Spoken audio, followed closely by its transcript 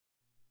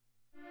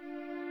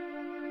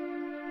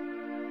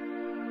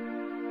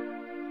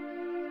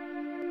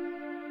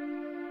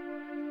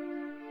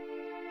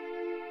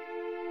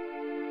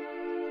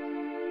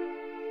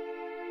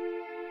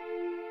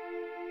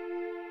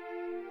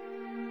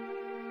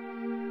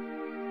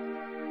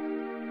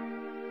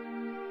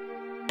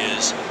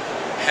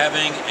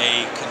having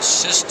a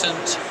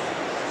consistent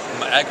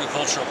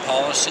agricultural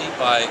policy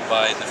by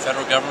the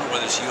federal government,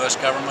 whether it's U.S.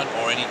 government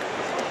or any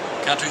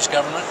country's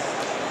government,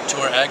 to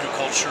where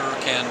agriculture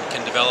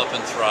can develop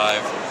and thrive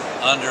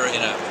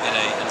in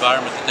an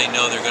environment that they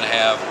know they're going to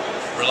have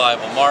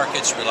reliable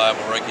markets,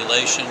 reliable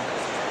regulation,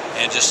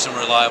 and just some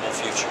reliable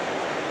future.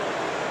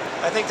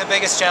 I think the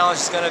biggest challenge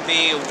is going to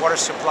be water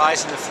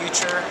supplies in the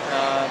future.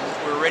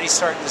 We're already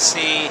starting to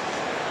see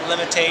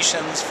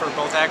limitations for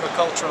both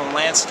agricultural and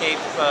landscape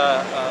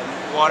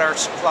water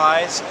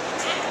supplies.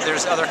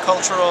 There's other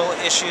cultural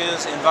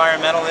issues,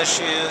 environmental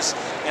issues,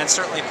 and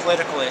certainly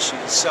political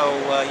issues. So,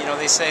 you know,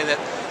 they say that,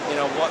 you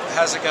know,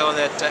 how's it go,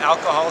 that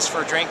alcohol's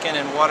for drinking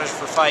and water's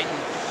for fighting.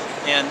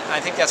 And I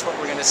think that's what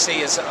we're going to see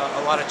is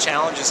a lot of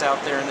challenges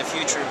out there in the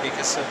future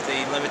because of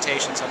the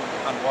limitations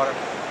on water.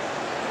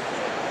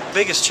 The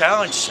biggest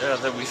challenge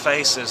that we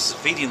face is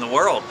feeding the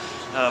world.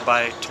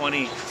 By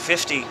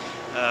 2050,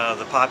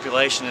 the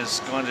population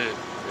is going to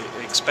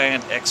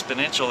expand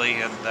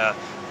exponentially, and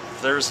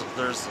there's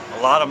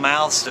a lot of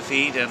mouths to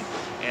feed,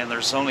 and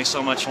there's only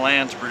so much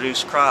land to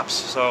produce crops.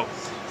 So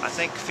I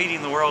think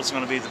feeding the world is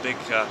going to be the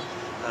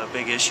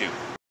big issue.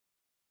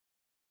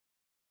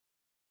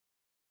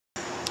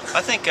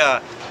 I think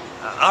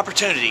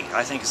opportunity,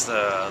 I think, is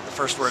the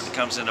first word that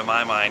comes into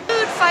my mind.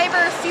 Food,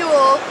 fiber,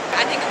 fuel.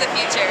 I think of the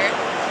future.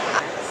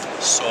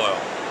 Soil.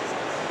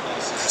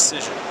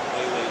 Precision.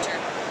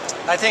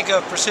 I think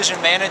of precision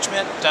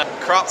management.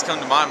 Crops come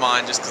to my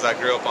mind just because I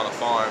grew up on a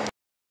farm.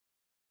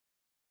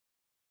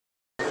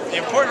 The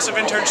importance of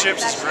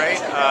internships is great.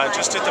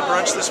 Just at the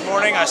brunch this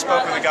morning, I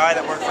spoke with a guy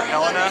that worked for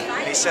Helena,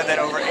 and he said that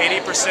over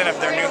 80% of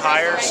their new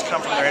hires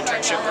come from their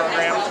internship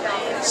program.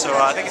 So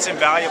I think it's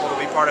invaluable to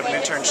be part of an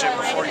internship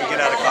before you get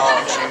out of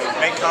college.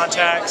 You make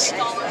contacts,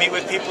 meet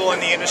with people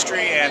in the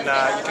industry, and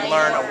you can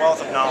learn a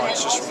wealth of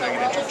knowledge just from doing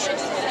an internship.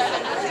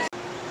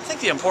 I think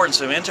the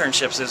importance of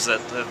internships is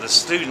that the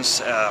students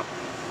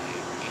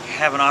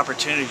have an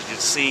opportunity to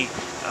see,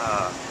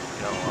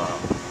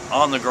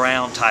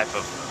 on-the-ground type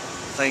of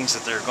things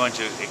that they're going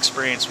to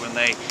experience when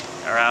they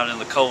are out in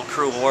the cold,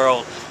 cruel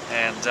world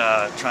and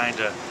trying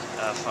to,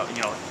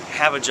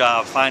 have a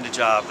job, find a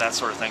job, that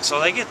sort of thing. So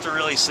they get to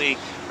really see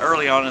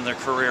early on in their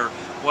career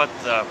what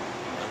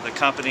the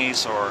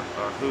companies or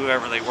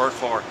whoever they work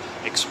for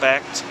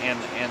expect in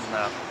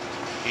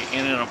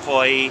an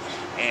employee,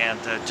 and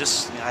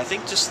I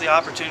think just the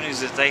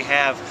opportunities that they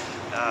have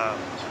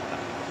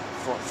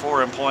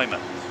for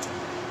employment.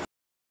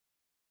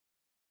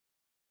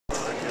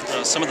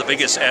 Some of the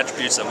biggest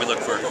attributes that we look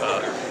for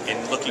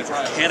in looking for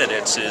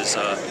candidates is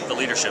the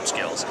leadership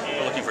skills.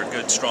 We're looking for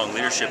good, strong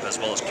leadership as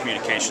well as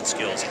communication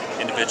skills.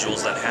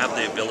 Individuals that have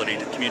the ability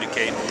to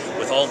communicate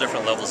with all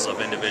different levels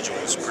of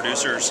individuals,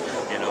 producers,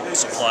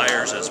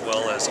 suppliers, as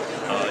well as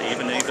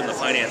even the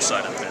finance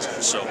side of the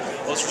business. So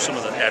those are some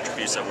of the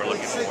attributes that we're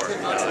looking for in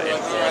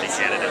quality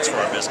candidates for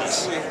our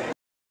business.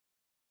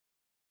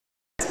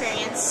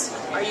 Experience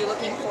are you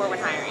looking for when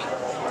hiring?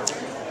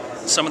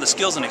 Some of the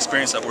skills and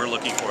experience that we're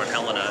looking for at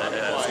Helena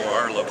for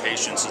our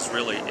locations is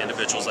really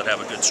individuals that have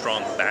a good,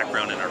 strong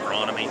background in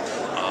agronomy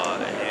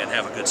and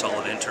have a good,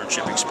 solid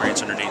internship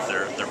experience underneath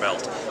their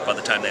belt by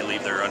the time they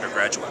leave their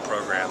undergraduate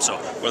program. So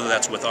whether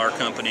that's with our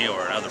company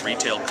or another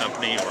retail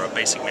company or a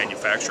basic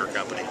manufacturer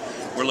company,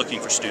 we're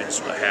looking for students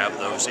to have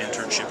those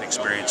internship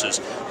experiences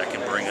that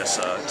can bring us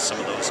some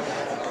of those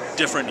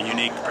different and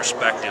unique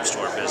perspectives to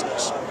our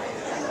business.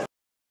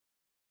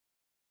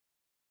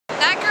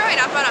 Not growing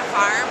up on a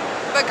farm,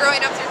 but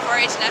growing up through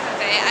 4-H and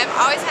FFA, I've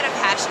always had a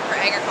passion for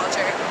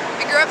agriculture.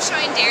 I grew up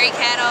showing dairy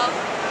cattle,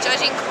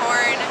 judging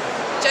corn,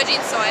 judging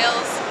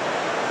soils.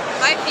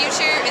 My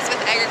future is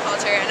with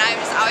agriculture, and I've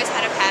just always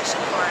had a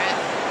passion for it.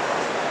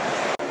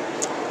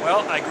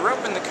 Well, I grew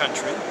up in the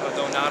country,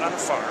 although not on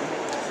a farm.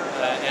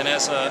 And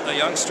as a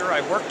youngster, I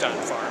worked on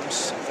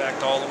farms, in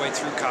fact, all the way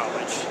through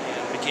college,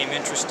 and became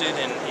interested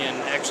in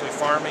actually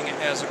farming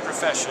as a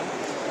profession.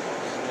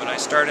 When I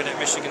started at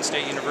Michigan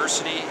State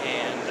University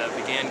and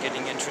began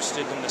getting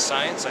interested in the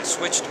science, I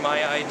switched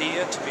my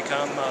idea to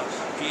become a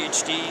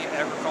PhD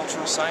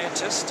agricultural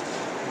scientist.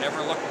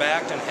 Never looked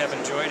back and have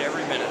enjoyed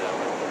every minute of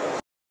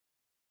it.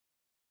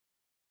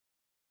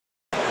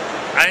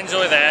 I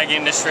enjoy the ag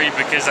industry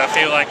because I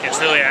feel like it's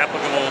really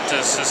applicable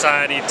to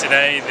society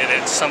today, that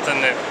it's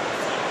something that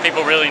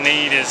people really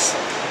need.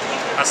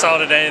 I saw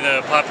today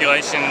the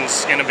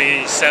population's going to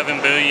be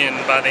 7 billion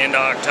by the end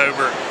of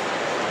October.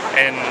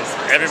 And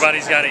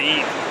everybody's got to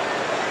eat.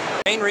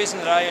 The main reason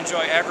that I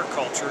enjoy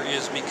agriculture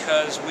is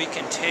because we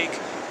can take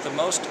the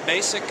most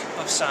basic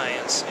of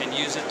science and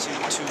use it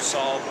to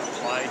solve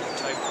applied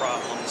type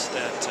problems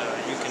that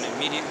you can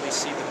immediately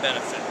see the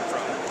benefit from.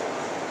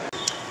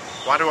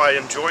 Why do I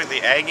enjoy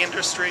the ag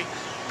industry?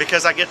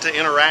 Because I get to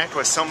interact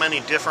with so many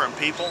different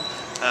people.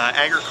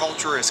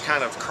 Agriculture is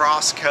kind of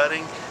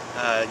cross-cutting.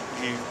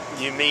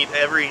 You meet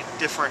every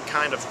different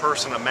kind of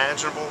person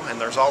imaginable, and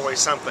there's always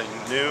something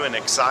new and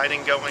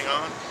exciting going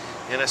on,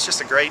 and it's just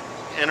a great,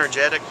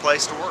 energetic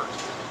place to work.